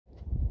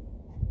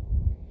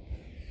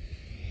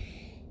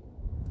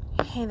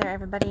Hey there,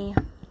 everybody.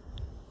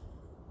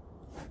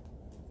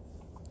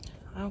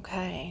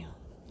 Okay,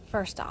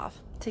 first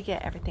off, to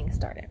get everything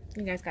started,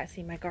 you guys got to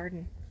see my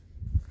garden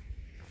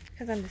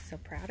because I'm just so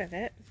proud of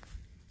it.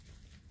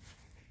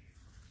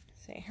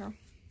 See here.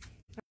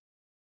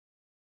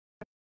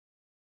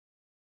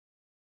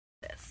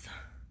 This.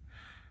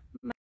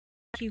 My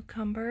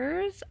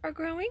cucumbers are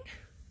growing,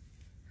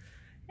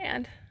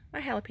 and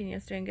my jalapeno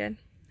is doing good,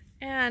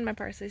 and my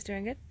parsley is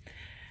doing good,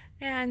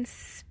 and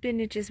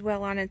spinach is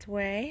well on its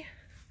way.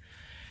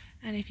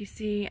 And if you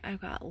see, I've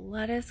got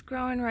lettuce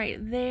growing right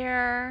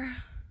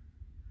there,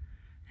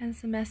 and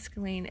some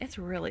mescaline. It's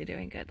really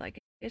doing good, like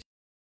it,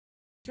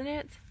 isn't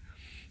it?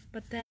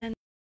 But then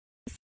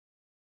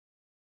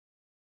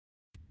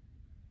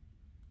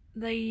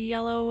the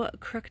yellow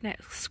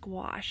crookneck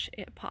squash,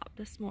 it popped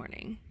this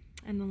morning,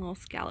 and the little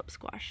scallop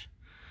squash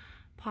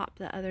popped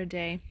the other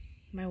day.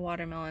 My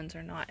watermelons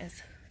are not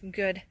as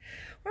good,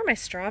 or my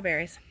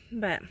strawberries,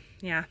 but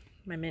yeah,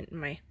 my mint and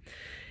my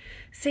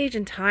sage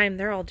and thyme,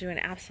 they're all doing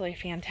absolutely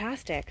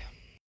fantastic.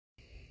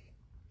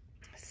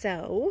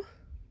 So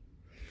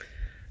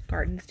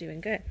garden's doing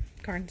good.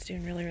 Garden's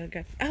doing really, really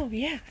good. Oh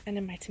yeah, and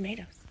then my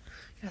tomatoes.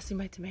 You gotta see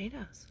my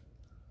tomatoes.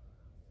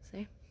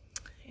 See?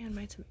 And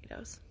my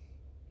tomatoes.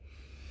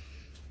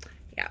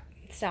 Yeah,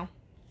 so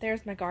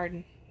there's my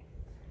garden.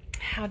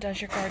 How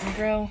does your garden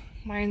grow?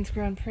 Mine's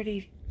growing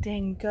pretty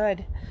dang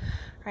good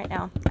right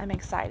now. I'm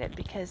excited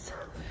because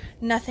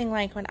nothing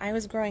like when I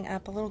was growing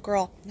up, a little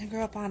girl. I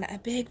grew up on a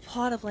big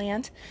plot of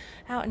land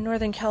out in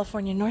Northern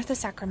California, north of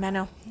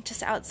Sacramento,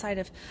 just outside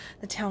of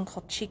the town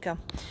called Chico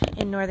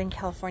in Northern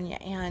California.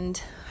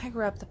 And I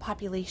grew up, the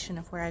population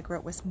of where I grew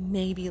up was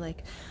maybe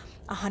like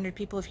 100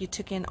 people if you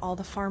took in all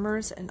the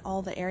farmers and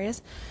all the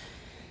areas.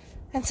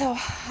 And so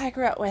I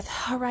grew up with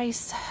a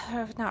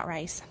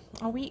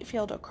wheat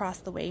field across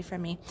the way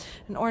from me,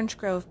 an orange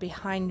grove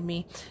behind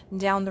me, and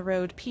down the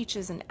road,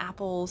 peaches and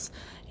apples,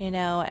 and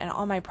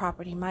all my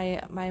property.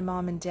 My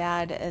mom and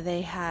dad,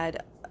 they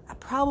had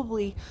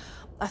probably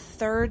a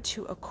third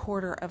to a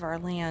quarter of our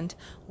land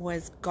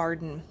was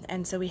garden.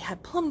 And so we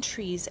had plum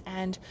trees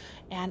and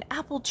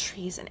apple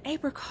trees and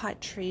apricot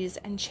trees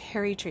and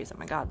cherry trees. Oh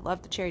my God,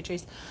 love the cherry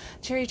trees.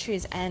 Cherry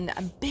trees and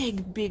a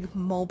big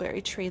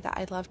mulberry tree that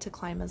I loved to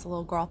climb as a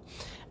little girl.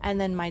 And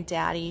then my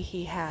daddy,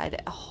 he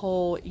had a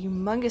whole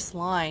humongous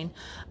line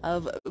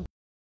of,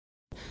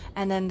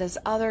 and then this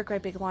other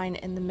great big line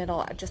in the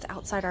middle just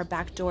outside our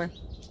back door,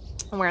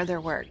 where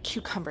there were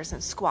cucumbers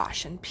and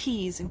squash and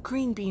peas and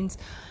green beans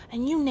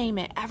and you name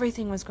it,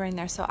 everything was growing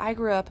there. So I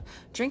grew up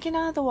drinking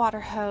out of the water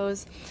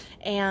hose,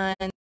 and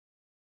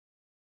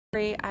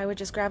I would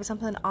just grab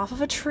something off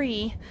of a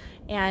tree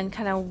and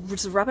kind of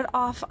just rub it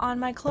off on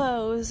my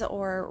clothes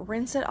or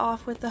rinse it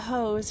off with the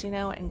hose,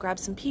 and grab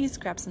some peas,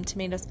 grab some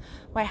tomatoes,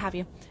 what have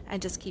you,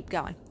 and just keep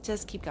going. So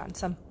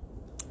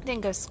I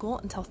didn't go to school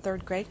until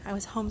 3rd grade. I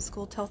was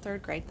homeschooled till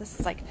 3rd grade. This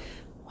is like,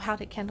 how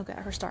did Kendal get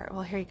her start?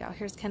 Well, here you go.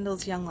 Here's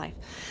Kendal's young life.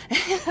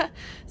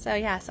 So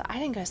I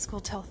didn't go to school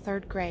till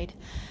 3rd grade.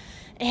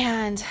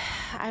 And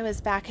I was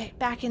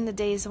back in the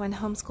days when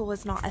homeschool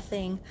was not a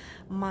thing.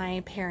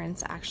 My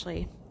parents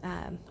actually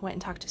went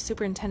and talked to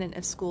superintendent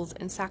of schools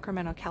in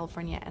Sacramento,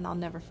 California, and I'll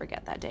never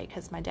forget that day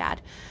because my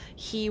dad,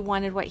 he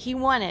wanted what he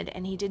wanted,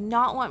 and he did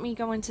not want me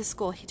going to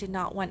school. He did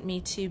not want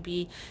me to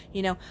be,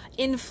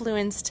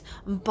 influenced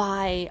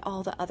by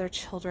all the other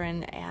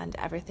children and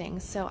everything.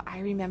 So I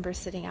remember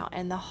sitting out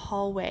in the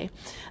hallway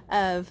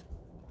of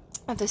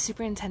the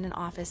superintendent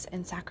office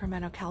in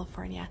Sacramento,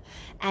 California,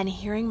 and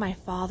hearing my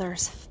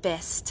father's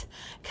fist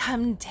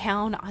come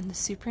down on the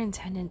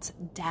superintendent's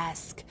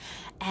desk,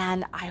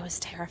 and I was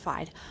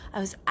terrified. I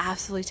was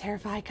absolutely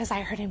terrified because I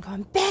heard him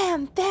going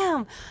bam,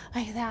 bam,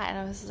 like that, and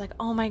I was like,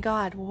 oh my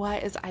God,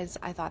 what is?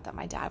 I thought that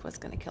my dad was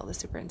going to kill the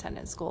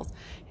superintendent of schools.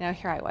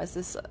 Here I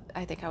was.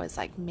 I think I was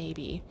like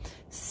maybe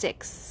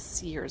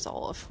 6 years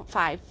old,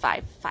 five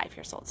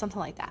years old, something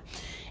like that,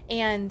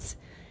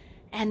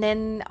 And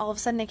then all of a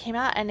sudden they came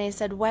out and they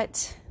said,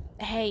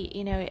 hey,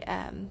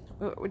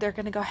 they're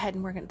going to go ahead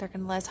and they're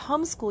going to let us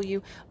homeschool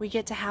you. We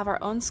get to have our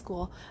own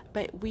school,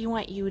 but we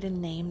want you to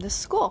name the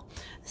school.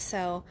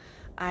 So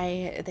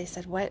they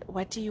said,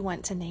 what do you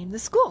want to name the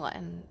school?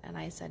 And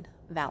I said,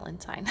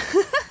 Valentine.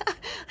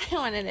 I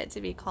wanted it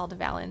to be called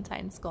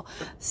Valentine School.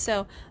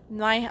 So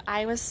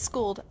I was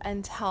schooled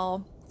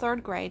until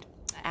 3rd grade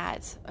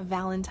at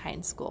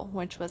Valentine School,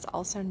 which was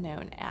also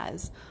known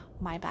as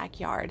my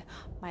backyard,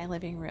 my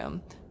living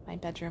room, my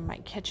bedroom, my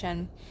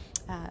kitchen,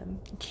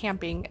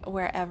 camping,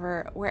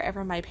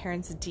 wherever my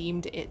parents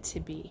deemed it to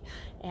be.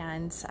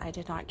 And I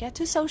did not get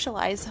to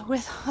socialize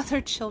with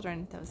other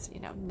children, those,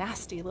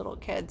 nasty little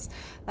kids.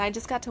 I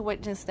just got to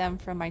witness them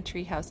from my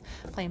treehouse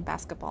playing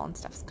basketball and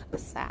stuff. It's kind of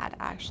sad,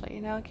 actually.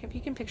 If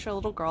you can picture a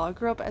little girl, I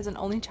grew up as an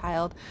only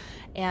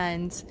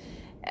and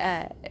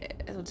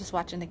just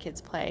watching the kids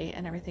play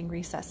and everything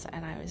recess,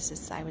 and I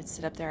would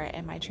sit up there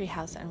in my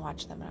treehouse and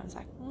watch them, and I was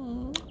like,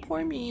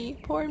 poor me.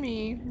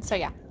 So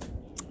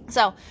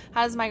So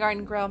how does my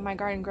garden grow? My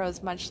garden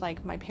grows much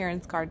like my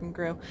parents' garden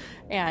grew,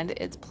 and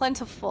it's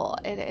plentiful.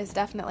 It is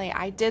definitely,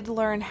 I did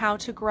learn how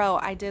to grow.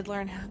 I did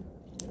learn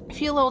a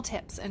few little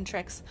tips and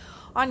tricks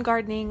on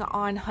gardening,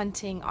 on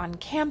hunting, on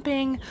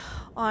camping,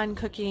 on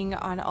cooking,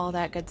 on all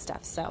that good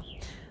stuff. So,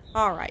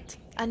 all right,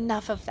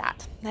 enough of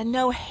that. And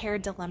no hair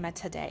dilemma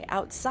today,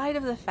 outside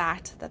of the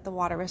fact that the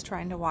water was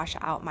trying to wash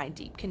out my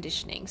deep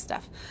conditioning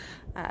stuff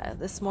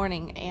this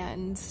morning.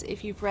 And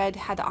if you've had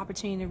the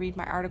opportunity to read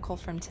my article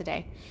from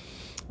today,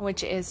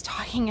 which is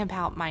talking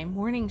about my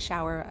morning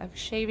shower of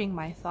shaving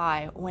my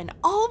thigh, when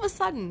all of a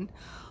sudden,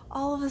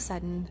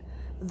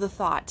 the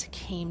thought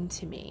came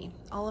to me.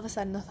 All of a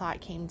sudden, the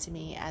thought came to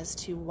me as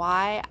to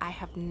why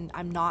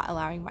I'm not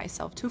allowing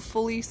myself to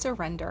fully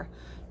surrender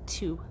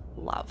to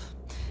love.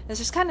 It's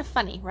just kind of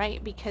funny,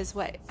 right? Because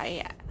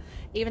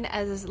even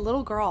as a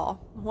little girl,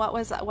 what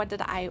was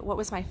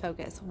my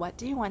focus? What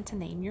do you want to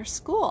name your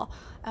school?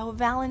 Oh,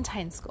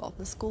 Valentine's School,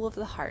 the school of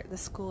the heart, the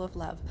school of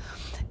love.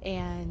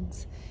 And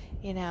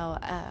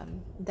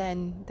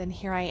then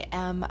here I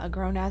am, a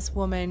grown-ass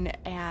woman,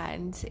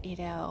 and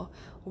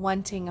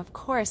wanting, of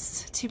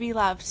course, to be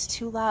loved,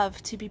 to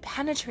love, to be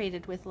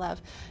penetrated with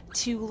love,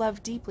 to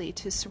love deeply,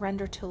 to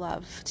surrender to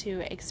love,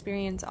 to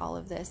experience all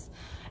of this,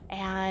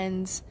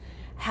 and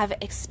have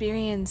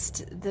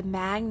experienced the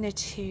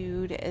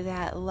magnitude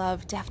that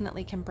love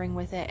definitely can bring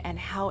with it, and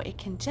how it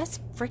can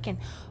just freaking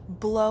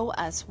blow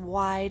us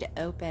wide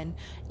open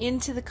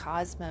into the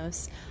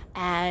cosmos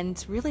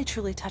and really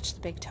truly touch the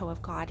big toe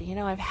of God.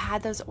 I've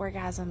had those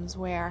orgasms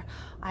where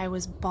I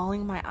was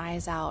bawling my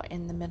eyes out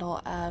in the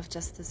middle of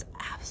just this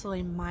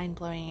absolutely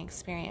mind-blowing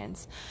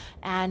experience,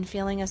 and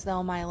feeling as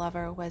though my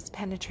lover was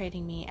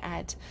penetrating me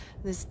at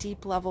this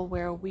deep level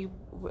where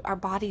our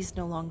bodies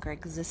no longer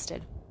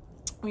existed.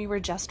 We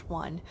were just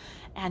one,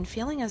 and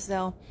feeling as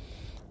though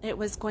it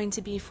was going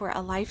to be for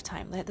a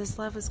lifetime, that this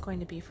love was going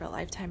to be for a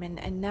lifetime,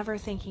 and never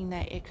thinking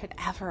that it could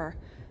ever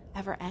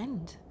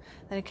end,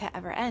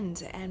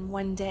 And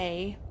one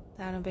day,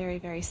 on a very,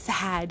 very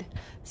sad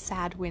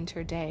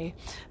winter day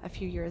a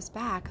few years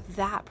back,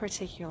 that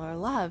particular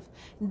love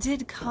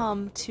did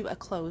come to a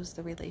close.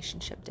 The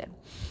relationship did.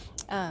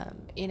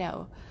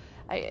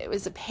 It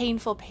was a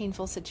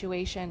painful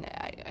situation.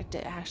 I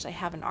did actually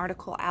have an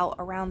article out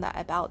around that,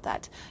 about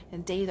that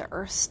day the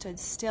earth stood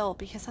still,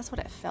 because that's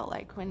what it felt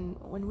like.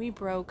 When we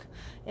broke,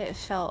 it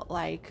felt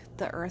like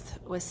the earth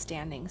was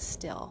standing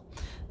still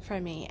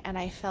for me, and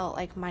I felt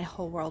like my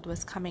whole world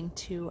was coming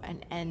to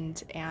an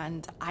end,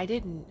 and I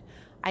didn't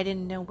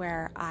know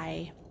where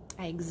I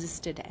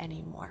existed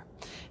anymore.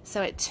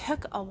 So it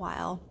took a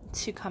while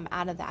to come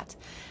out of that,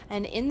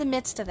 and in the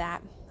midst of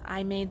that,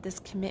 I made this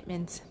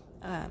commitment.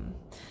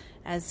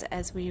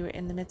 As we were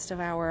in the midst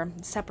of our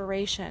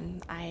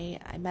separation, I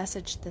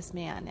messaged this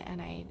man, and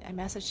I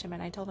messaged him,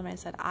 and I told him, I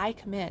said, I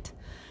commit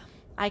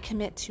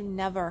to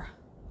never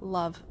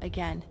love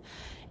again.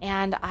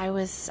 And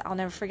I'll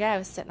never forget, I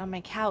was sitting on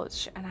my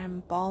couch, and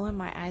I'm bawling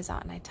my eyes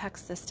out, and I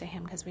text this to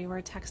him, because we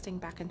were texting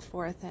back and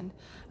forth, and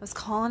I was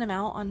calling him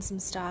out on some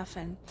stuff,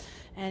 and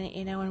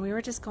we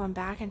were just going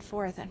back and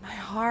forth, and my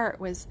heart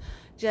was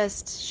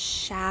just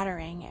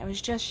shattering. It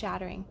was just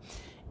shattering.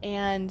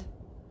 And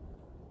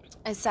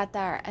I sat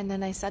there, and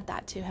then I said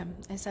that to him.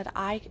 I said,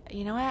 I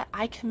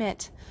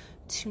commit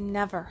to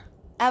never,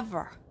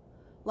 ever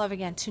love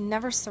again, to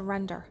never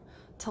surrender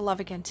to love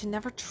again, to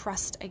never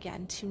trust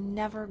again, to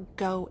never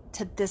go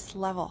to this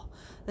level.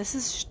 This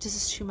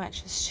is too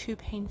much. It's too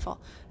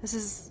painful.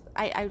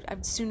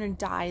 I'd sooner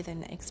die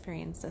than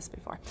experience this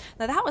before.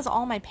 Now, that was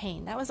all my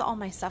pain. That was all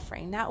my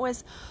suffering. That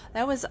was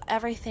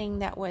everything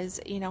that was,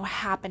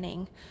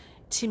 happening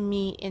to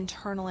me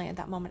internally at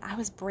that moment. I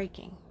was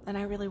breaking, and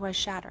I really was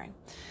shattering.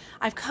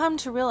 I've come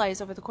to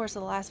realize over the course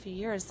of the last few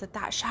years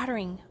that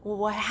shattering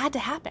had to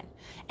happen.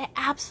 It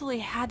absolutely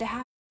had to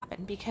happen,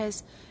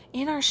 because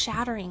in our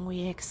shattering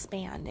we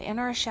expand. In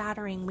our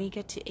shattering we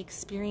get to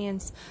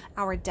experience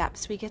our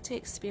depths. We get to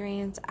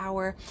experience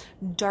our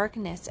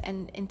darkness,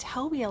 and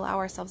until we allow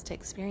ourselves to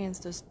experience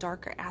those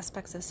darker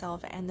aspects of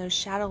self and those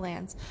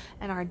shadowlands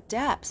and our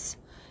depths,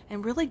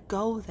 and really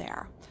go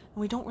there,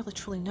 we don't really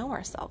truly know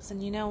ourselves.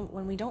 And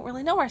when we don't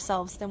really know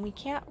ourselves, then we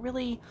can't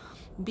really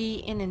be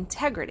in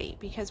integrity,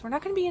 because we're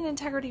not going to be in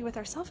integrity with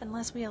ourselves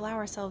unless we allow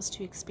ourselves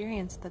to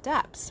experience the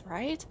depths,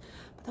 right?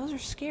 But those are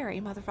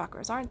scary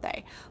motherfuckers, aren't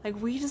they? Like,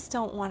 we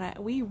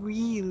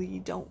really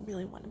don't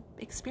really want to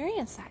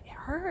experience that. It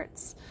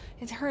hurts,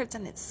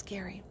 and it's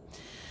scary.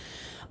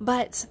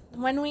 But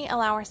when we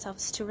allow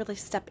ourselves to really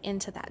step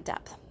into that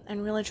depth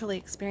and really truly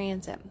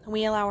experience it,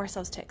 we allow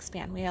ourselves to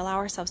expand. We allow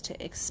ourselves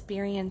to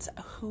experience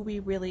who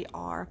we really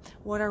are,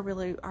 what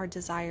our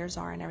desires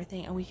are, and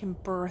everything, and we can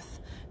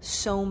birth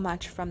so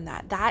much from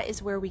that. That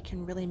is where we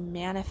can really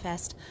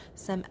manifest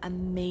some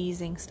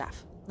amazing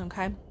stuff,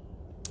 okay?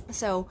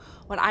 So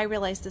what I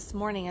realized this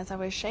morning as I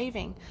was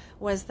shaving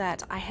was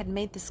that I had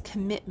made this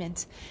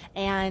commitment,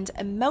 and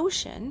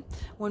emotion,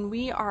 when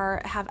we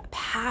have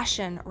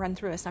passion run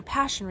through us. Now,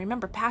 passion,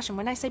 remember passion,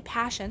 when I say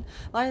passion,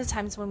 a lot of the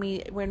times when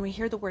we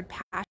hear the word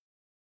passion,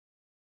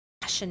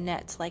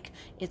 passionate, like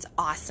it's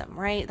awesome,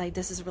 right? Like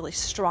this is really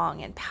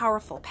strong and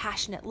powerful,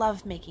 passionate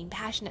lovemaking,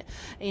 passionate,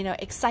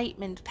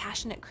 excitement,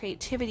 passionate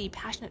creativity,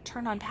 passionate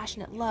turn on,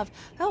 passionate love.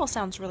 That all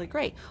sounds really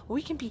great.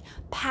 We can be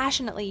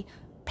passionately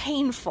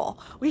painful.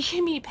 We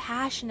can be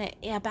passionate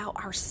about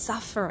our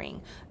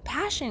suffering.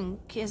 Passion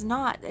is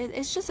not,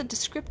 it's just a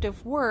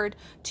descriptive word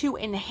to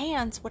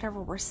enhance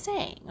whatever we're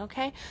saying,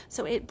 okay?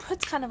 So it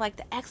puts kind of like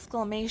the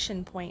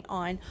exclamation point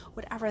on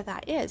whatever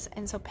that is.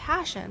 And so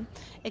passion,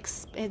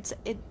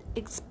 it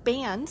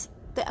expands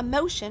the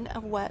emotion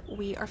of what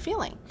we are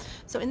feeling.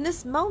 So in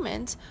this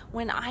moment,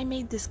 when I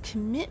made this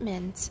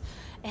commitment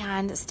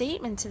and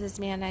statement to this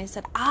man, I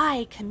said,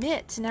 I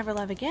commit to never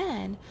love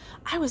again,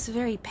 I was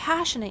very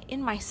passionate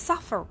in my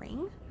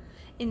suffering,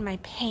 in my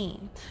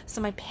pain. So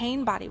my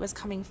pain body was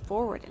coming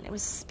forward and it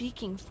was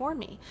speaking for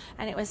me,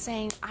 and it was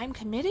saying, I'm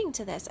committing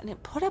to this. And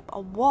it put up a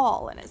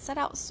wall and it set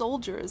out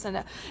soldiers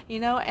and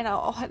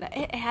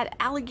it had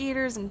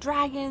alligators and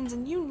dragons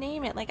and you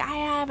name it. Like I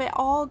have it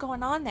all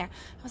going on there.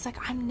 I was like,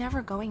 I'm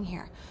never going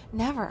here,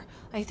 never.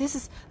 Like this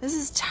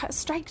is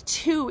strike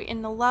two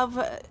in the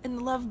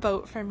love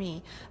boat for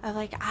me.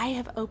 Like I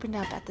have opened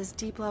up at this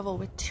deep level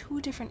with two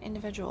different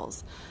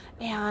individuals,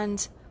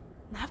 and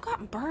I've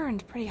gotten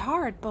burned pretty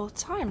hard both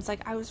times.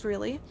 Like I was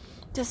really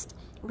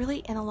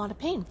in a lot of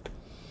pain.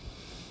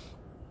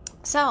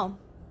 So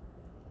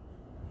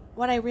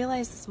what I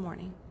realized this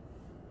morning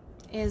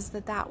is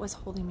that was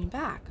holding me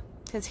back,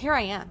 because here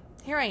I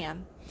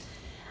am,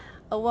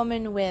 a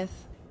woman with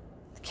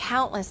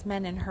countless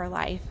men in her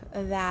life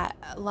that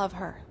love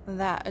her,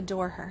 that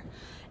adore her.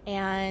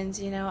 And,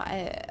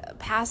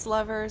 past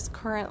lovers,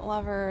 current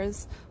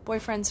lovers,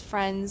 boyfriends,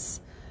 friends,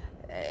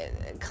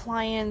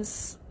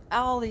 clients,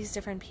 all these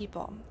different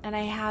people. And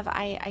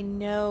I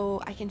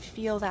know I can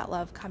feel that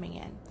love coming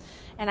in.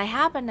 And I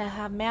happen to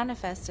have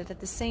manifested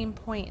at the same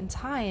point in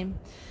time,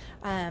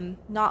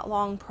 not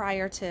long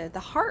prior to the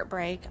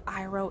heartbreak.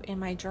 I wrote in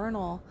my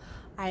journal,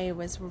 I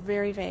was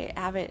very, very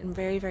avid and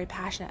very, very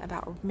passionate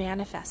about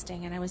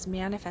manifesting, and I was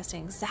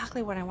manifesting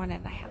exactly what I wanted.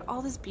 And I had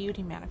all this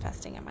beauty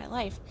manifesting in my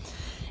life.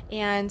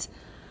 And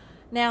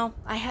now,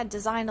 I had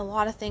designed a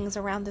lot of things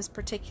around this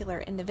particular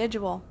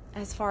individual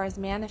as far as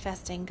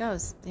manifesting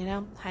goes.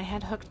 I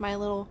had hooked my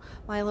little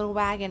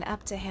wagon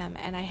up to him,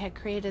 and I had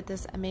created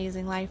this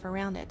amazing life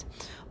around it.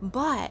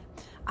 But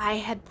I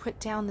had put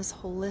down this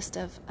whole list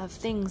of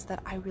things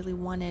that I really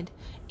wanted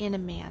in a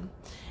man.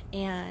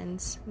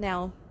 And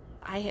now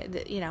I had,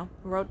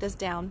 wrote this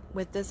down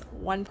with this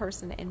one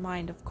person in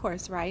mind, of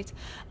course, right?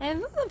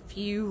 And a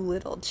few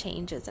little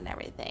changes and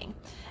everything,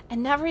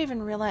 and never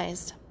even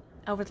realized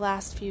over the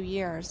last few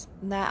years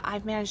that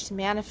I've managed to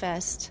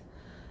manifest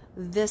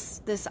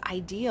this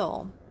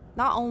ideal,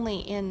 not only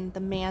in the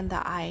man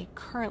that I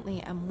currently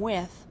am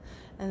with,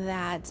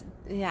 that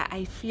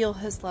I feel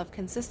his love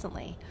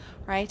consistently,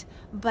 right?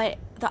 But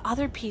the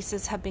other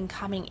pieces have been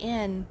coming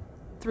in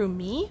through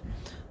me,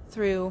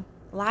 through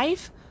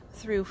life,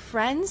 through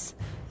friends,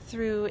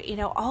 through,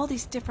 all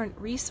these different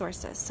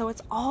resources. So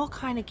it's all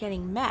kind of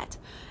getting met.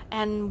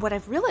 And what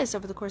I've realized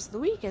over the course of the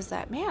week is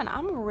that, man,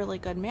 I'm a really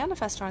good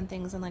manifestor on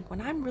things. And like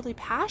when I'm really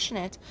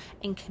passionate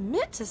and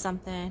commit to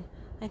something,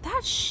 like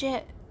that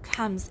shit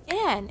comes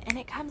in, and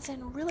it comes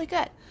in really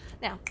good.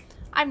 Now,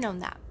 I've known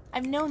that.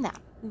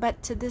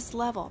 But to this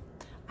level,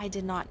 I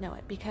did not know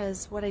it,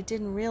 because what I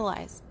didn't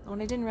realize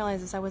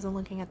is I wasn't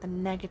looking at the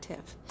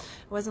negative.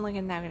 I wasn't looking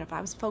at negative.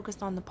 I was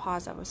focused on the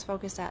positive. I was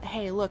focused at,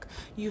 hey, look,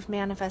 you've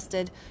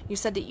manifested. You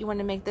said that you want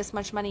to make this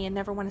much money and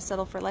never want to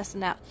settle for less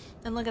than that.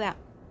 And look at that.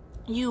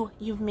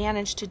 You've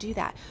managed to do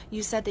that.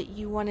 You said that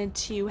you wanted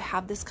to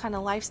have this kind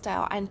of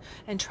lifestyle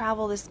and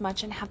travel this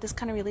much and have this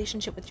kind of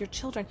relationship with your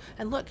children.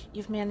 And look,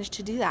 you've managed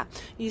to do that.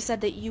 You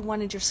said that you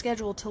wanted your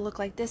schedule to look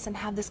like this and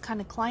have this kind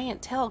of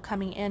clientele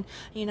coming in,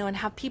 and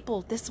have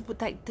people,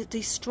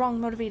 these strong,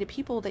 motivated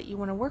people that you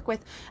want to work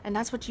with. And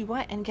that's what you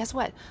want. And guess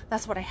what?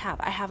 That's what I have.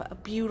 I have a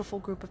beautiful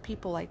group of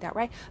people like that,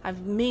 right? I have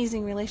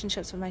amazing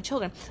relationships with my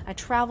children. I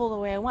travel the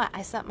way I want.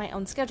 I set my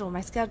own schedule.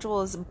 My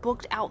schedule is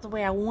booked out the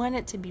way I want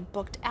it to be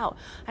booked out.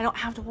 I don't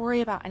have to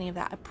worry about any of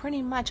that. I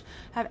pretty much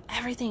have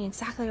everything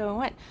exactly what I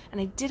want. And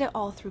I did it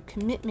all through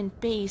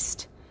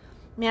commitment-based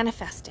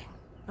manifesting,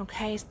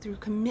 okay? Through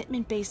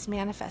commitment-based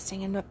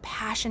manifesting and a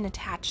passion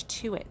attached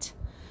to it.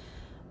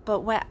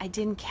 But what I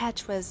didn't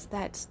catch was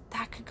that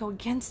could go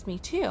against me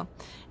too.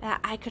 And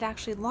I could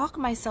actually lock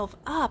myself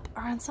up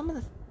around some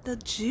of the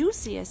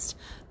juiciest,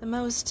 the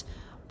most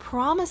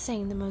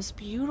promising, the most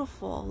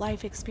beautiful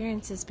life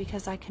experiences,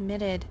 because I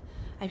committed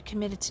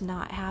to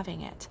not having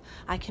it.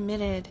 I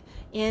committed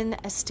in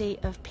a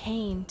state of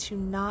pain to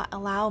not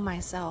allow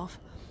myself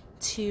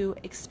to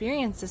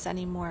experience this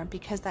anymore,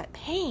 because that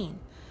pain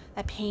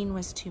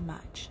was too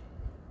much.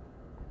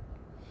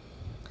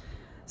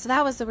 So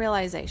that was the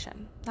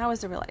realization. That was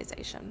the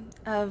realization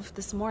of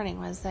this morning,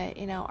 was that,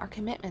 our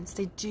commitments,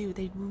 they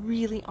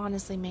really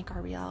honestly make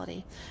our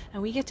reality.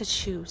 And we get to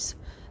choose.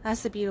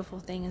 That's the beautiful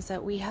thing, is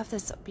that we have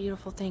this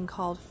beautiful thing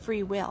called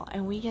free will,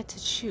 and we get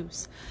to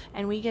choose,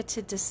 and we get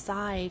to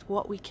decide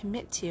what we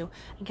commit to.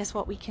 And guess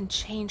what? We can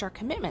change our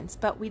commitments,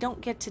 but we don't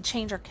get to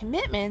change our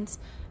commitments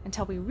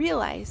until we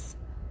realize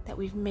that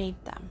we've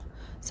made them.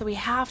 So we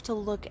have to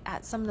look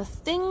at some of the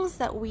things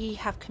that we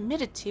have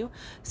committed to,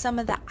 some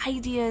of the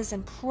ideas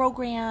and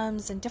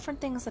programs and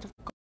different things that have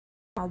gone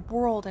in our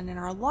world and in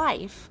our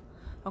life,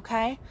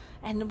 okay?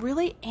 And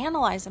really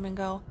analyze them and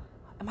go,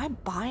 am I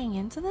buying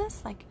into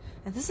this?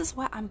 And this is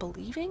what I'm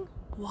believing?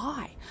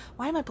 Why?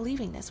 Why am I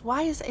believing this?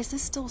 Why is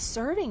this still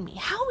serving me?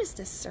 How is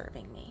this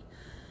serving me?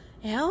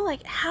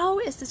 How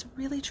is this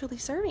really truly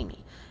serving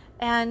me?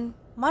 And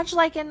much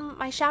like in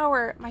my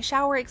shower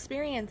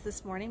experience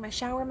this morning, my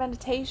shower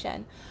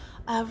meditation,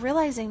 of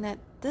realizing that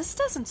this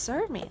doesn't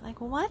serve me.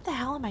 What the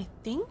hell am I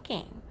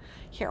thinking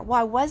here? Well,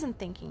 I wasn't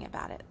thinking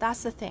about it.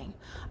 That's the thing.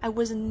 I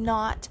was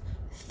not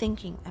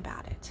thinking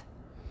about it.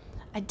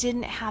 I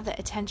didn't have the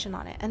attention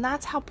on it. And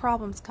that's how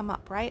problems come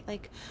up, right?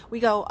 We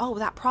go, oh,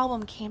 that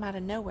problem came out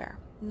of nowhere.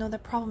 No, the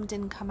problem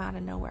didn't come out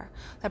of nowhere.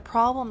 The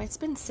problem, it's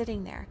been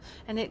sitting there,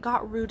 and it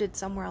got rooted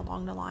somewhere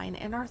along the line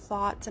in our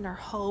thoughts and our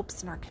hopes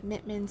and our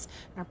commitments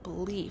and our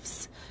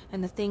beliefs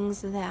and the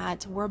things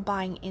that we're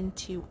buying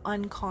into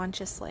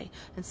unconsciously,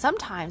 and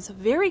sometimes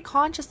very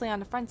consciously on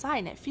the front side,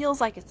 and it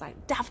feels like it's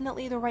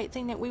definitely the right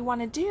thing that we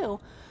want to do.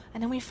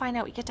 And then we find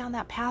out, we get down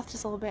that path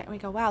just a little bit, and we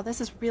go, wow, this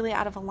is really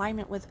out of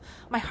alignment with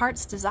my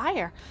heart's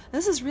desire.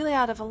 This is really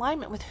out of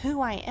alignment with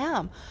who I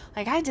am.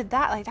 I did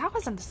that. That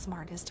wasn't the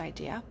smartest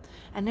idea.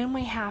 And then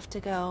we have to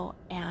go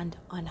and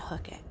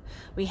unhook it.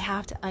 We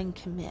have to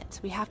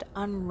uncommit. We have to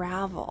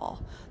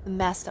unravel the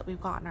mess that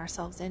we've gotten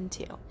ourselves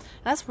into. And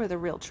that's where the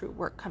real true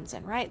work comes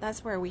in, right?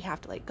 That's where we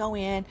have to go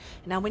in.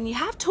 Now, when you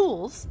have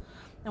tools,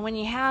 and when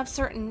you have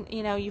certain,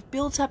 you've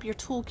built up your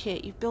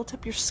toolkit, you've built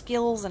up your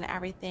skills and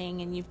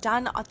everything, and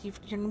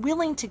you're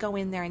willing to go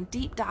in there and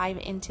deep dive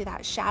into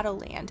that shadow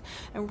land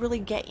and really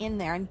get in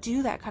there and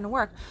do that kind of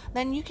work,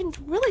 then you can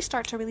really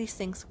start to release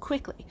things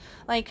quickly.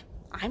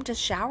 I'm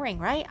just showering,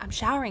 right? I'm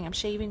showering, I'm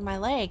shaving my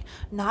leg,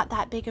 not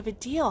that big of a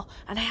deal.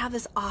 And I have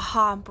this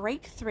aha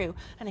breakthrough,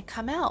 and I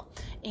come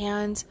out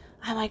and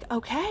I'm like,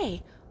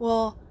 okay,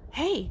 well,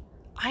 hey,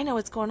 I know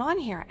what's going on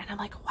here. And I'm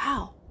like,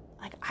 wow.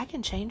 I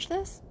can change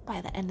this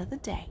by the end of the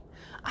day.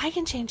 I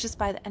can change this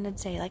by the end of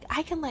the day.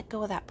 I can let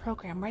go of that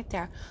program right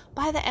there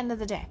by the end of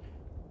the day.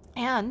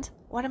 And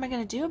what am I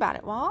going to do about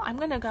it? Well, I'm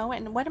going to go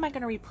and what am I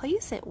going to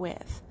replace it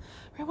with?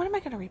 Right? What am I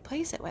going to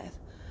replace it with?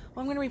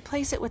 Well, I'm going to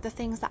replace it with the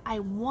things that I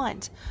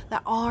want,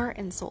 that are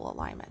in soul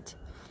alignment.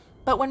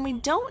 But when we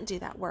don't do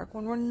that work,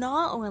 when we're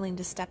not willing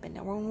to step in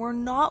there, when we're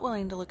not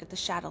willing to look at the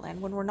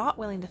shadowland, when we're not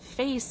willing to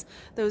face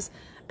those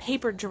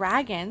paper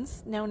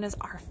dragons known as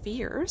our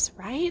fears,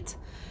 right?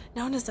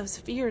 Known as those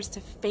fears,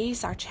 to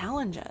face our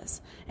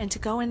challenges and to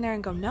go in there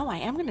and go, no, I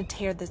am going to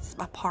tear this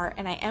apart,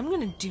 and I am going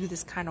to do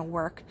this kind of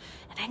work,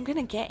 and I'm going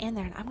to get in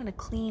there and I'm going to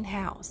clean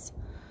house.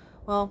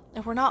 Well,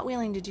 if we're not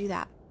willing to do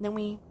that, then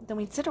we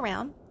sit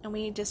around and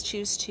we just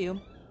choose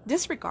to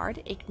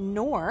disregard,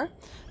 ignore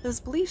those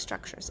belief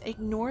structures,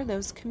 ignore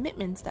those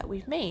commitments that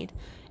we've made.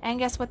 And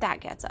guess what that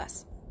gets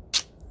us?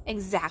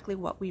 Exactly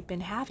what we've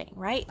been having,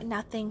 right?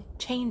 Nothing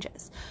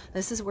changes.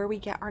 This is where we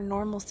get our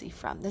normalcy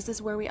from. This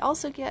is where we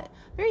also get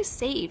very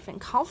safe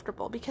and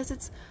comfortable,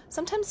 because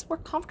sometimes we're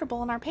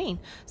comfortable in our pain.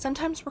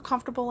 Sometimes we're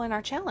comfortable in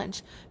our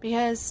challenge,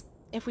 because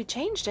if we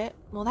changed it,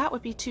 well, that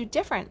would be too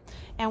different.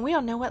 And we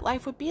don't know what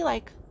life would be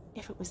like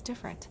if it was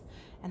different.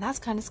 And that's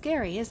kind of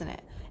scary, isn't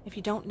it? If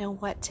you don't know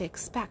what to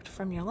expect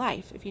from your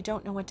life, if you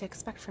don't know what to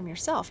expect from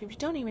yourself, if you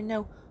don't even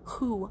know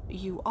who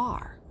you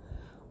are.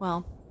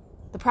 Well,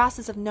 the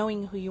process of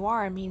knowing who you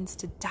are means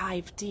to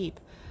dive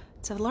deep,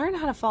 to learn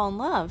how to fall in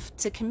love,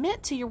 to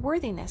commit to your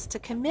worthiness, to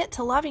commit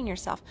to loving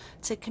yourself,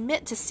 to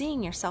commit to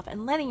seeing yourself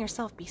and letting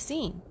yourself be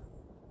seen.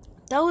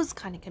 Those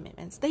kind of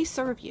commitments, they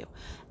serve you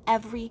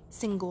every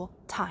single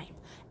time.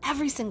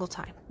 Every single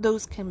time,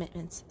 those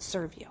commitments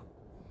serve you.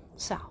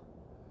 So,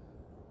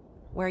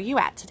 where are you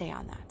at today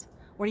on that?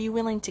 What are you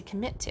willing to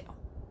commit to,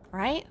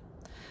 right?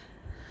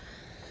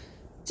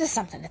 Just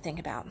something to think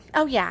about.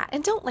 Oh yeah,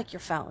 and don't lick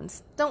your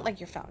phones. Don't lick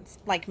your phones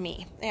like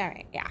me. All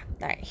right, yeah.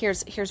 All right,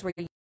 here's where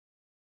you.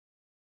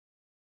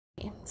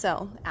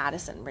 So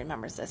Addison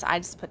remembers this. I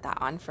just put that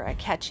on for a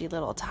catchy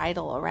little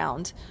title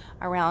around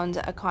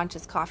a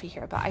conscious coffee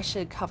here, but I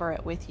should cover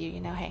it with you.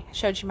 Hey, I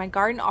showed you my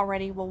garden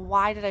already. Well,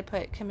 why did I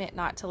put commit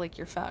not to lick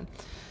your phone?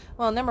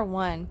 Well, number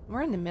one,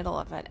 we're in the middle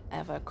of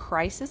a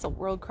crisis, a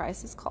world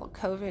crisis called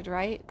COVID,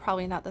 right?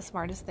 Probably not the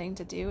smartest thing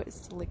to do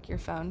is to lick your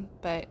phone.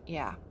 But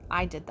yeah,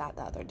 I did that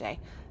the other day.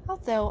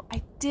 Although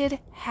I did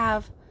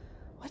have,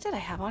 what did I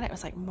have on it? It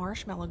was like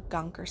marshmallow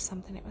gunk or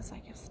something.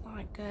 It's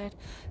not good.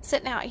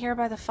 Sitting out here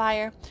by the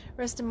fire,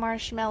 roasting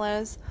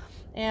marshmallows,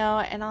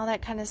 and all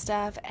that kind of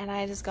stuff. And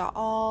I just got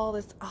all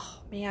this,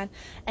 oh man.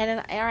 And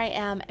then there I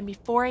am. And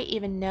before I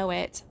even know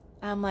it,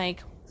 I'm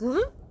like,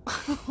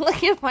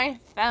 look at my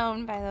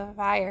phone by the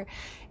fire.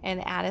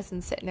 And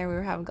Addison's sitting there. We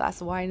were having a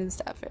glass of wine and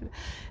stuff.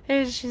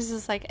 And she's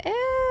just like,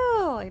 ew,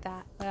 like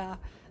that. Yeah.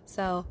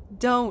 So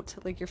don't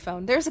lick your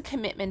phone. There's a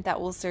commitment that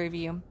will serve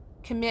you.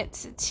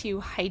 Commit to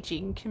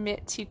hygiene.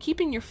 Commit to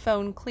keeping your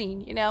phone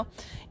clean. You know,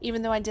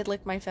 even though I did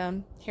lick my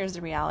phone, here's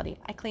the reality.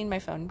 I clean my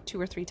phone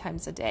 2 or 3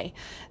 times a day.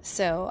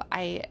 So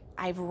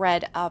I've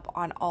read up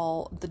on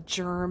all the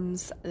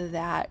germs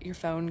that your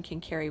phone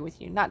can carry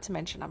with you. Not to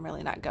mention, I'm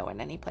really not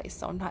going any place,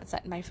 so I'm not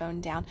setting my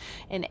phone down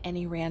in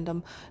any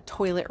random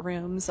toilet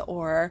rooms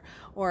or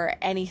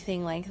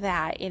anything like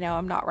that. You know,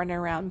 I'm not running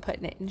around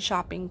putting it in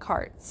shopping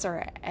carts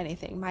or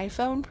anything. My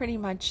phone pretty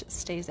much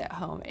stays at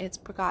home. It's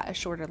got a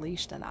shorter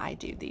leash than I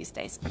do these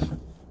days.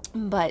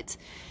 But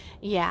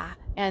yeah,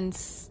 and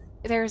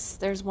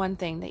there's one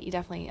thing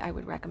that I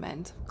would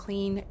recommend.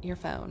 Clean your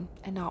phone,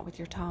 and not with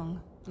your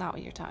tongue. Not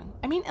with your tongue.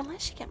 I mean,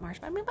 unless you get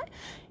marshmallow. I mean, but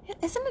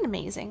isn't it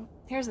amazing?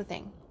 Here's the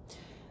thing.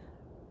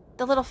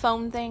 The little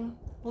phone thing,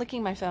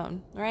 licking my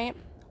phone, right?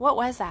 What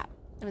was that?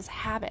 It was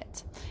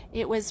habit.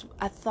 It was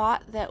a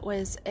thought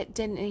I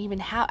didn't even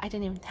have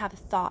a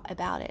thought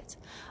about it.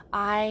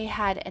 I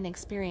had an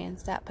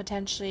experience that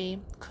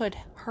potentially could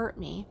hurt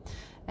me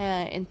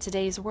in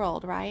today's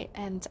world, right?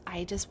 And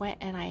I just went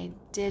and I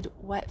did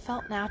what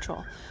felt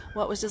natural.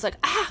 What was just like,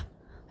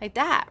 like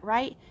that,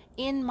 right?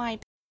 In my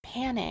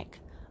panic,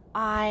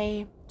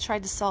 I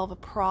tried to solve a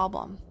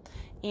problem,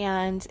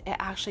 and it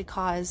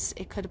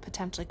could have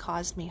potentially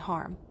caused me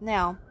harm.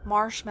 Now,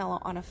 marshmallow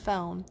on a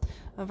phone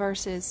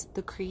versus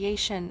the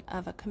creation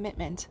of a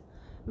commitment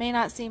may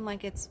not seem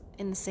like it's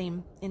in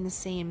the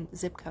same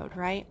zip code,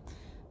 right?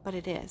 But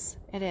it is,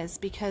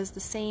 because the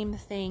same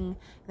thing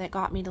that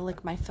got me to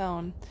lick my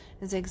phone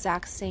is the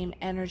exact same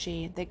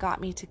energy that got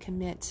me to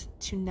commit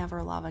to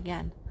never love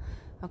again.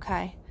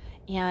 Okay?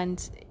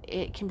 And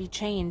it can be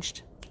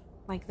changed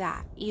like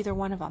that, either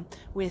one of them,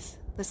 with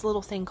this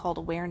little thing called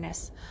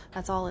awareness.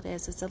 That's all it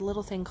is. It's a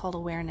little thing called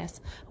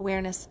awareness,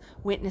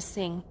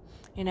 witnessing,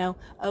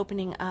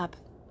 opening up,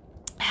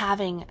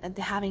 having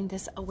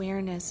this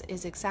awareness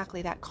is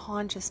exactly that,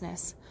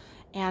 consciousness,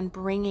 and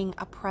bringing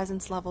a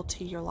presence level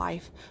to your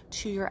life,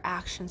 to your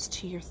actions,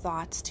 to your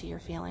thoughts, to your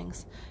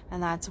feelings.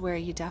 And that's where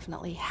you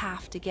definitely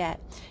have to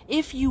get,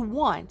 if you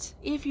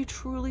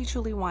truly,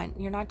 truly want,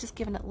 you're not just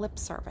giving it lip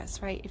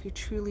service, right? If you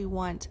truly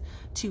want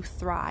to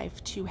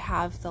thrive, to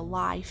have the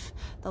life,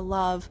 the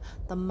love,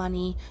 the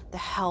money, the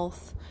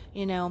health,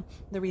 the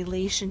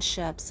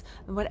relationships,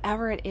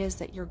 whatever it is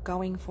that you're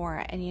going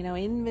for. And,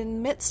 in the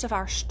midst of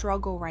our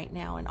struggle right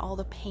now and all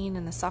the pain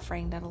and the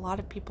suffering that a lot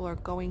of people are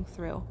going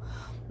through,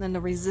 and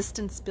the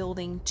resistance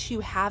building to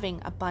having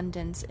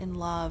abundance in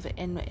love,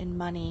 in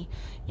money,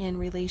 in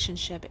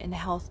relationship, in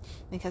health,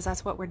 because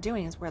that's what we're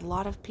doing, is where a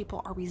lot of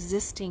people are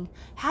resisting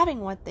having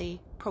what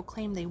they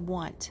proclaim they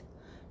want,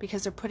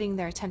 because they're putting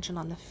their attention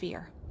on the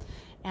fear.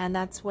 And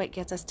that's what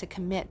gets us to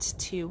commit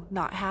to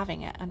not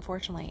having it,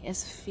 unfortunately,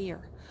 is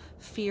fear.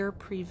 Fear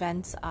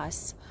prevents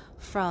us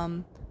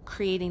from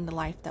creating the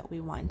life that we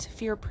want.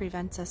 Fear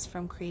prevents us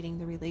from creating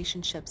the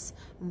relationships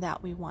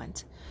that we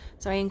want.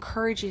 So I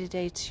encourage you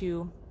today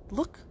to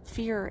look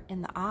fear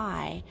in the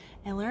eye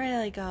and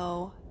literally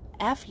go,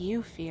 F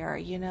you, fear,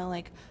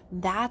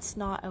 that's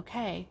not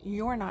okay.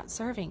 You're not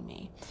serving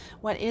me.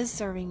 What is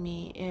serving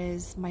me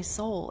is my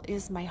soul,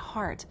 is my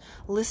heart,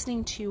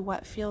 listening to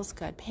what feels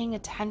good, paying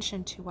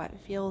attention to what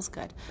feels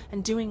good,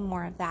 and doing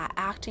more of that,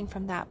 acting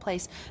from that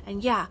place.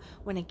 And yeah,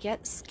 when it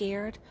gets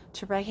scared,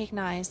 to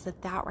recognize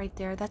that right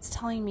there, that's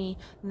telling me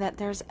that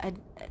there's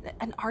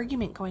an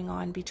argument going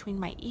on between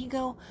my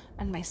ego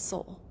and my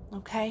soul.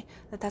 Okay?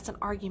 That's an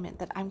argument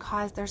that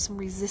there's some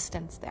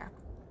resistance there.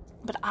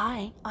 But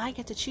I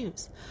get to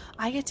choose.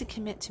 I get to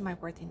commit to my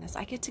worthiness.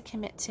 I get to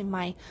commit to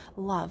my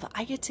love.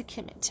 I get to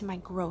commit to my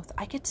growth.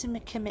 I get to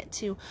commit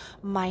to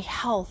my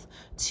health,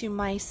 to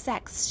my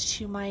sex,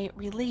 to my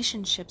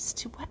relationships,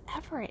 to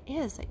whatever it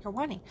is that you're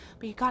wanting.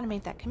 But you got to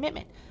make that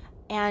commitment.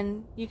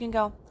 And you can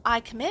go, I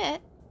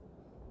commit.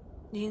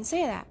 You can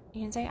say that.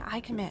 You can say,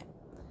 I commit.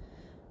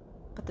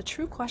 But the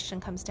true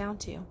question comes down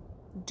to,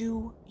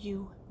 do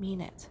you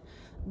mean it?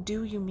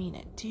 Do you mean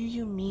it? Do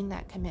you mean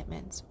that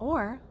commitment?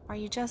 Or are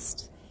you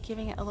just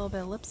giving it a little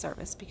bit of lip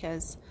service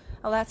because,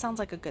 that sounds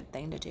like a good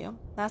thing to do.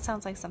 That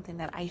sounds like something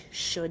that I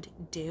should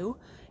do.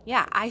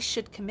 Yeah, I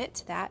should commit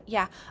to that.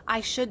 Yeah, I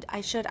should.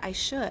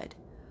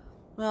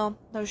 Well,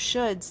 those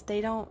shoulds,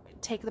 they don't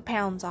take the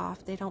pounds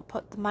off. They don't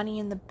put the money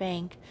in the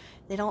bank.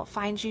 They don't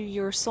find you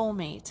your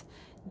soulmate.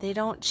 They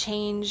don't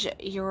change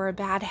your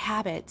bad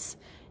habits.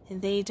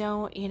 They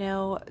don't,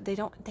 they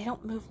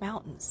don't move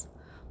mountains.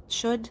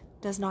 Should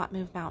does not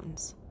move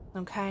mountains,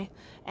 okay?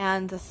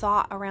 And the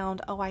thought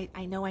around,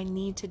 I know I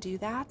need to do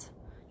that.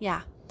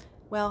 Yeah,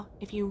 well,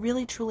 if you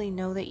really truly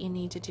know that you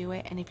need to do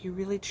it, and if you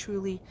really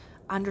truly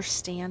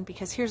understand,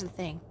 because here's the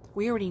thing,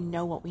 we already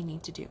know what we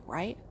need to do,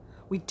 right?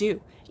 We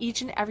do.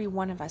 Each and every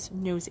one of us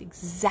knows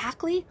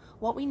exactly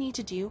what we need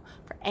to do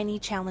for any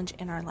challenge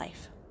in our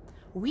life.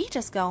 We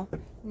just go,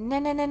 nah,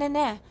 nah, nah, nah,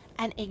 nah,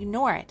 and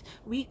ignore it.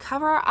 We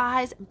cover our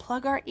eyes and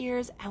plug our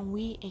ears and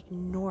we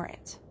ignore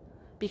it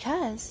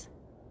because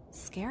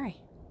it's scary.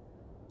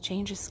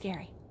 Change is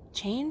scary.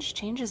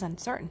 Change is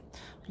uncertain.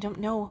 We don't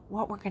know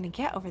what we're going to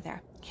get over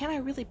there. Can I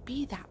really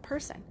be that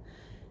person?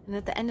 And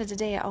at the end of the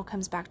day, it all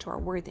comes back to our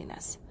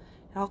worthiness.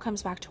 It all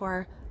comes back to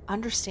our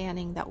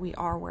understanding that we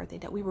are worthy,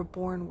 that we were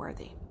born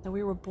worthy, that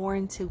we were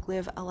born to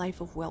live a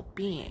life of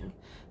well-being,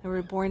 that we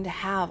were born to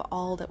have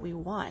all that we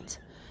want,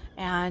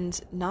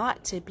 and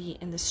not to be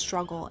in the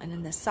struggle and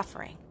in the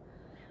suffering.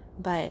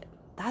 But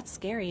that's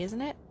scary,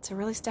 isn't it? To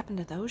really step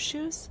into those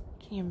shoes?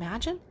 Can you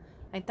imagine?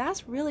 Like,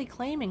 that's really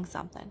claiming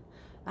something.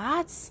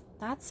 That's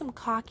some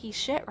cocky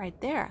shit right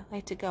there.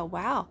 Like, to go,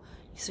 wow,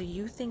 so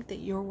you think that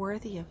you're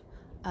worthy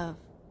of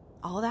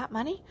all that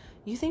money?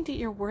 You think that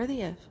you're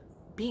worthy of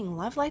being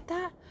loved like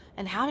that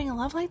and having a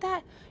love like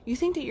that? You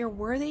think that you're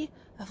worthy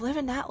of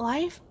living that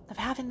life, of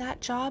having that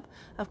job,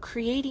 of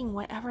creating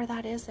whatever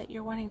that is that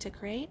you're wanting to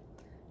create?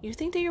 You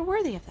think that you're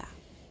worthy of that?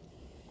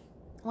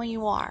 Well,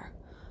 you are.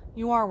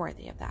 You are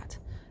worthy of that.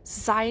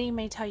 Society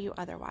may tell you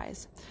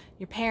otherwise.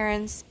 Your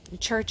parents, your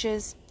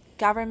churches,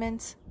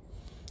 government,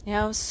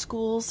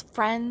 schools,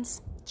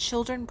 friends,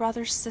 children,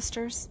 brothers,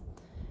 sisters.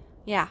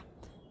 Yeah,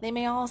 they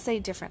may all say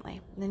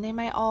differently. And they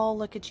might all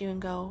look at you and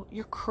go,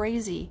 you're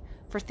crazy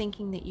for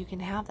thinking that you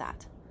can have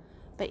that.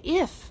 But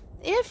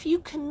if you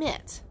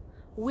commit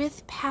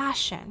with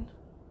passion,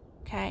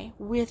 okay,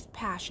 with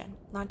passion,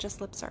 not just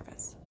lip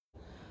service,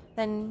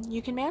 then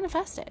you can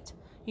manifest it.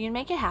 You can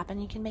make it happen.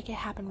 You can make it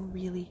happen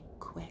really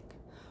quick.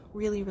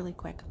 Really, really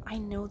quick. I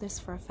know this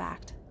for a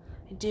fact.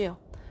 I do.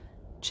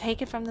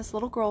 Take it from this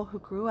little girl who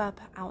grew up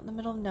out in the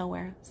middle of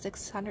nowhere,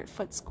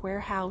 600-foot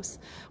square house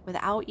with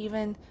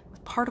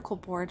particle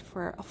board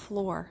for a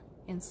floor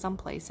in some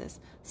places.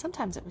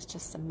 Sometimes it was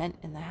just cement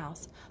in the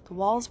house. The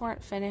walls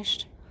weren't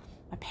finished.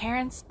 My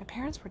parents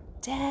were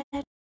dead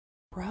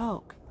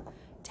broke.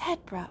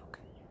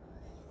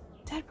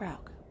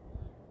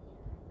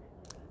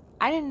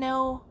 I didn't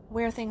know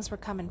where things were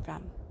coming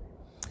from.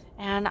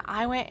 And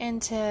I went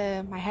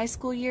into my high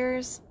school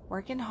years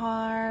working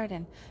hard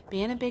and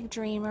being a big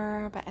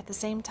dreamer, but at the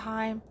same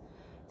time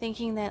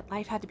thinking that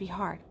life had to be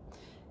hard.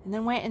 And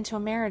then went into a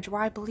marriage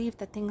where I believed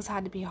that things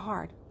had to be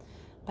hard,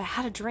 but I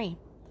had a dream.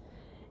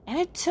 And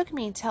it took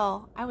me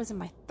until I was in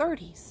my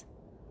 30s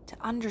to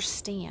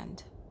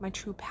understand my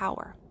true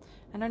power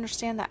and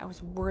understand that I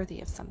was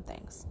worthy of some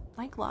things,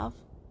 like love,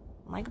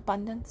 like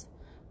abundance,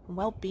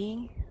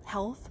 well-being,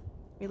 health,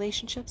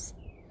 relationships,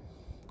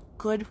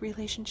 good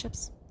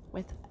relationships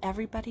with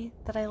everybody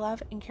that I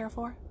love and care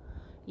for.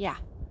 Yeah,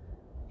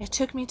 it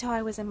took me till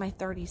I was in my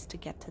 30s to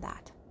get to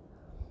that.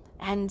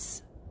 And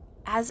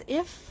as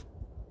if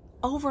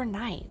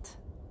overnight,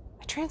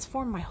 I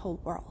transformed my whole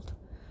world.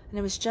 And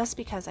it was just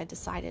because I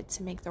decided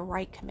to make the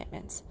right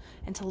commitments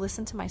and to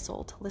listen to my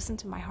soul, to listen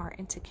to my heart,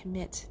 and to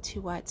commit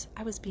to what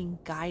I was being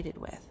guided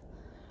with,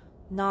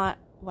 not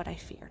what I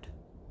feared.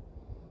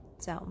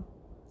 So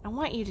I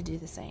want you to do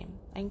the same.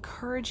 I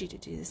encourage you to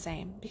do the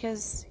same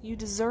because you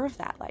deserve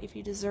that life.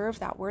 You deserve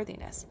that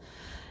worthiness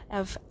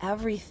of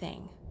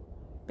everything.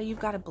 But you've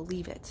got to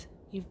believe it.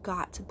 You've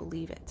got to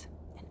believe it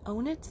and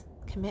own it,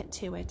 commit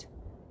to it,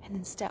 and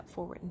then step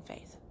forward in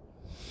faith.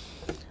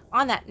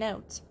 On that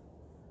note,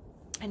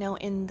 I know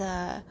in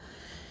the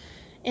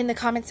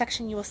comment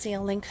section you will see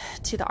a link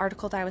to the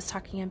article that I was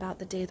talking about,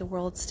 The Day the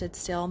World Stood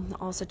Still.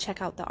 Also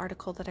check out the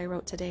article that I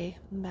wrote today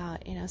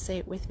about, say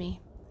it with me.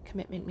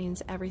 Commitment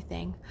means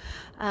everything.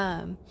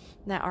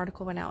 That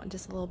article went out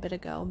just a little bit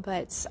ago.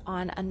 But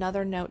on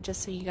another note,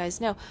 just so you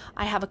guys know,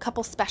 I have a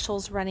couple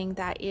specials running.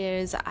 That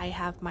is, I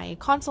have my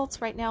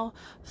consults right now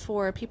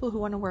for people who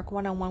want to work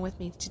one-on-one with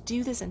me to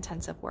do this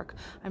intensive work.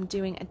 I'm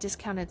doing a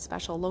discounted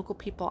special. Local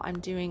people, I'm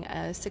doing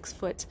a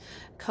 6-foot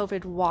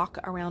COVID walk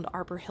around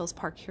Arbor Hills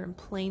Park here in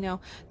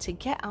Plano to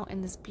get out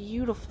in this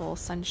beautiful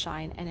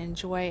sunshine and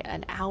enjoy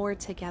an hour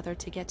together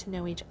to get to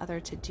know each other,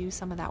 to do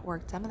some of that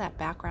work, some of that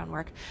background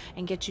work,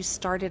 and get you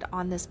started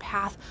on this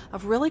path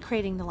of really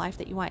creating the life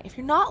that you want. If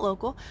you're not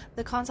local,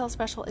 the consult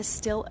special is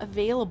still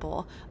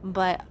available,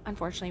 but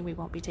unfortunately we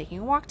won't be taking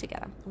a walk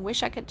together. I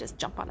wish I could just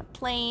jump on a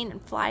plane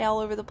and fly all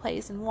over the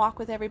place and walk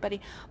with everybody,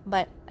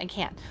 but I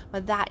can't.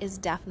 But that is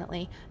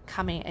definitely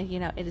coming,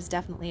 it is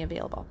definitely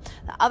available.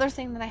 The other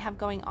thing that I have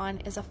going on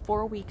is a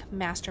 4-week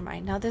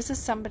mastermind. Now this is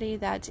somebody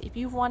that if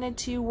you've wanted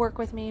to work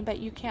with me but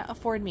you can't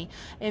afford me,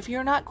 if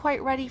you're not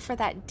quite ready for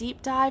that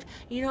deep dive,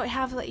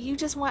 you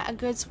just want a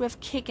good swift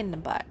kick in the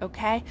butt,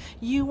 okay?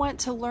 You want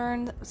to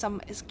learn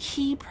some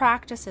key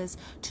practices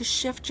to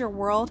shift your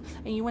world,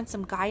 and you want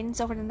some guidance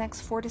over the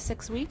next 4 to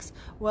 6 weeks,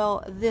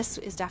 well, this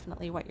is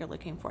definitely what you're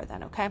looking for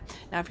then, okay?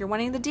 Now, if you're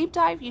wanting the deep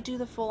dive, you do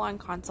the full-on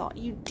consult.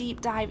 You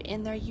deep dive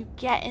in there, you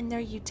get in there,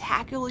 you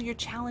tackle your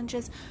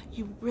challenges,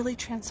 you really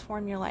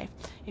transform your life.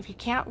 If you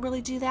can't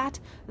really do that,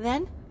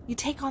 then you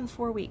take on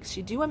 4 weeks.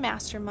 You do a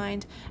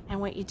mastermind, and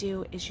what you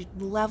do is you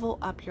level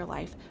up your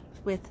life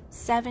with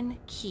 7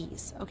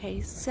 keys, okay?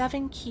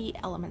 7 key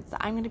elements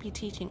that I'm going to be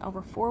teaching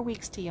over 4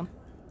 weeks to you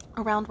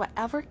around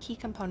whatever key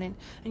component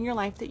in your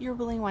life that you're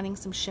really wanting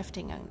some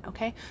shifting in,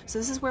 okay? So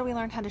this is where we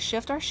learn how to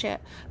shift our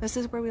shit. This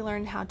is where we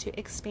learn how to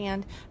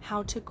expand,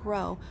 how to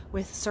grow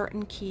with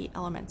certain key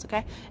elements,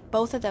 okay?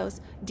 Both of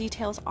those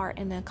details are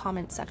in the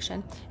comments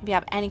section. If you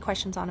have any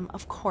questions on them,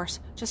 of course,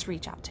 just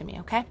reach out to me,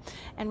 okay?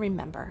 And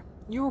remember,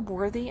 you're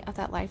worthy of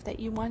that life that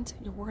you want.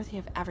 You're worthy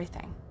of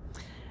everything.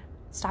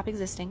 Stop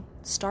existing,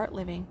 start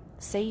living,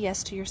 say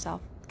yes to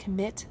yourself,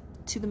 commit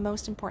to the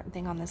most important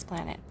thing on this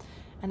planet,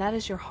 and that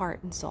is your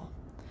heart and soul.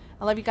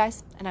 I love you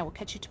guys, and I will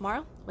catch you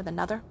tomorrow with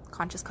another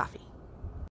Conscious Coffee.